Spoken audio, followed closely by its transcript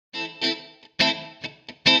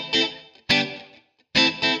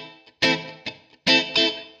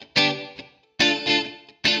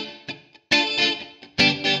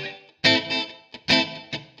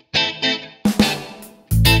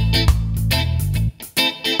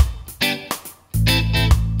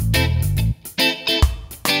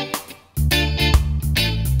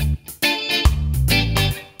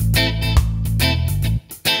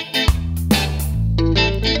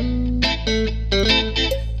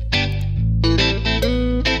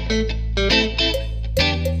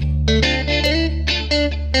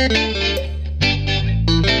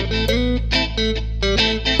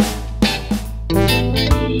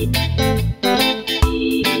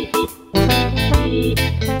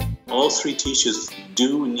three tissues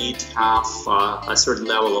do need to have a certain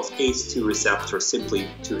level of ACE2 receptor simply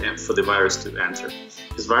for the virus to enter.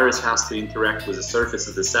 This virus has to interact with the surface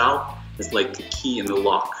of the cell. It's like the key in the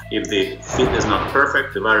lock. If the fit is not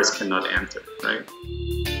perfect, the virus cannot enter, right?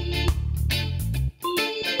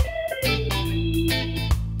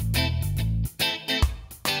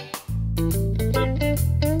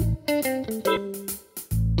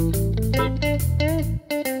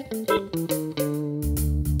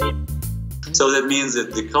 So that means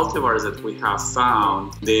that the cultivars that we have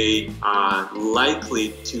found, they are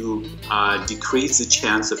likely to decrease the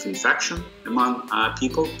chance of infection among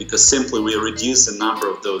people, because simply we reduce the number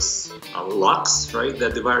of those locks, right,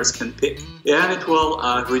 that the virus can pick. And it will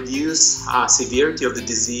reduce severity of the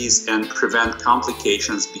disease and prevent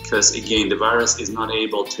complications, because again, the virus is not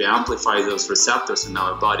able to amplify those receptors in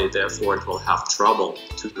our body, therefore it will have trouble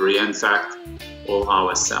to reinfect all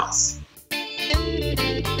our cells.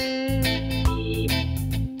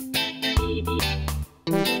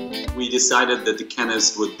 We decided that the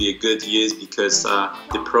cannabis would be a good use because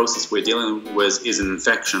the process we're dealing with is an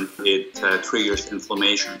infection. It triggers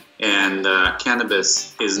inflammation, and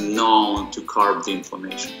cannabis is known to curb the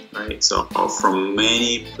inflammation, right? So from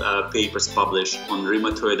many papers published on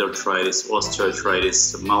rheumatoid arthritis,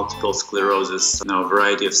 osteoarthritis, multiple sclerosis, a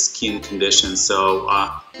variety of skin conditions. So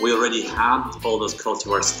we already had all those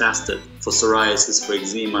cultivars tested for psoriasis, for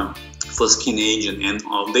eczema, for skin aging, and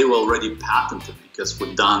they were already patented because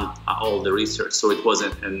we've done all the research. So it was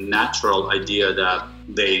a natural idea that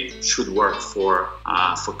they should work for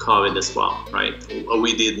COVID as well, right?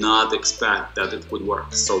 We did not expect that it would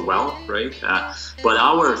work so well, right? But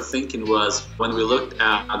our thinking was, when we looked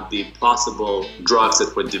at the possible drugs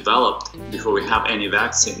that were developed before we have any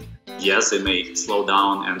vaccine, yes, they may slow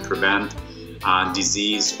down and prevent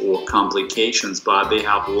disease or complications, but they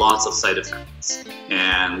have lots of side effects.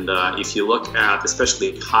 And if you look at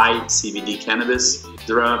especially high CBD cannabis,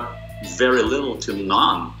 there are very little to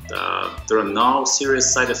none. There are no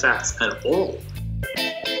serious side effects at all.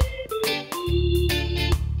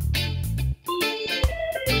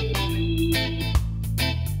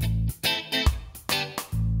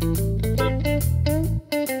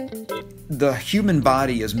 The human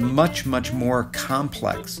body is much, much more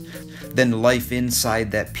complex than life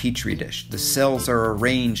inside that petri dish. The cells are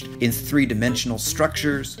arranged in three-dimensional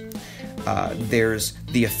structures. There's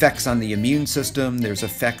the effects on the immune system. There's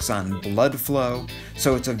effects on blood flow.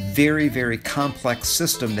 So it's a very, very complex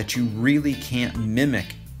system that you really can't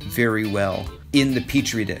mimic very well in the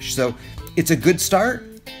petri dish. So it's a good start,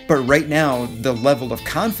 but right now the level of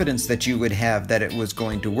confidence that you would have that it was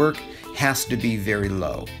going to work has to be very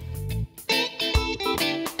low.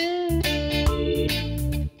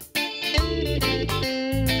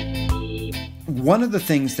 One of the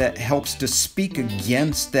things that helps to speak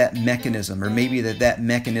against that mechanism, or maybe that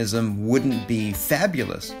mechanism wouldn't be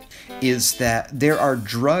fabulous, is that there are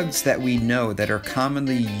drugs that we know that are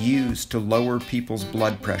commonly used to lower people's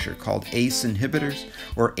blood pressure called ACE inhibitors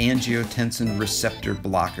or angiotensin receptor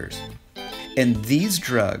blockers. And these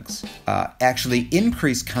drugs actually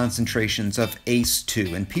increase concentrations of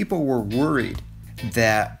ACE2, and people were worried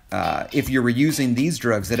that if you were using these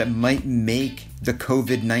drugs, that it might make the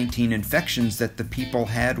COVID-19 infections that the people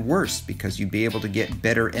had worse, because you'd be able to get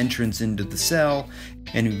better entrance into the cell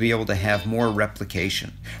and you'd be able to have more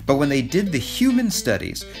replication. But when they did the human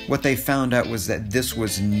studies, what they found out was that this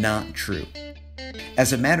was not true.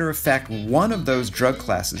 As a matter of fact, one of those drug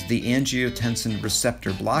classes, the angiotensin receptor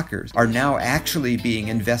blockers, are now actually being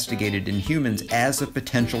investigated in humans as a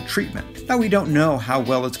potential treatment. Now, we don't know how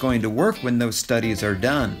well it's going to work when those studies are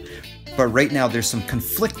done, but right now there's some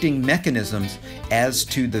conflicting mechanisms as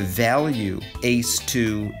to the value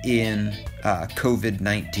ACE2 in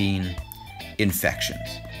COVID-19 infections.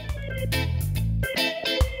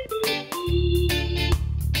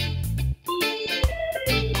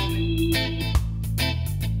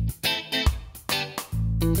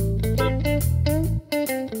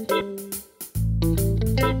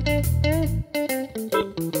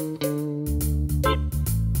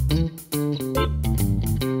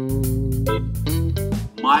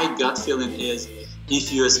 My gut feeling is,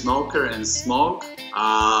 if you're a smoker and smoke,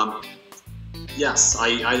 yes,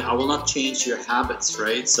 I will not change your habits,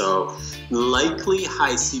 right? So likely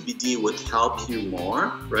high CBD would help you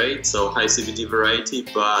more, right? So high CBD variety,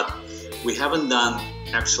 but we haven't done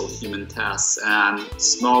actual human tests, and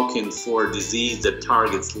smoking for disease that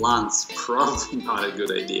targets lungs, probably not a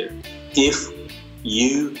good idea. If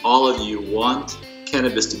all of you want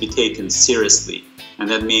cannabis to be taken seriously, and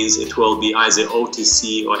that means it will be either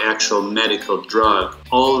OTC or actual medical drug,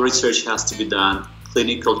 all research has to be done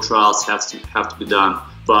clinical trials have to be done.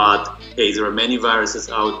 But hey, there are many viruses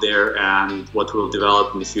out there, and what we'll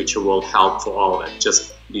develop in the future will help for all of it.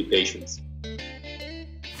 Just be patient.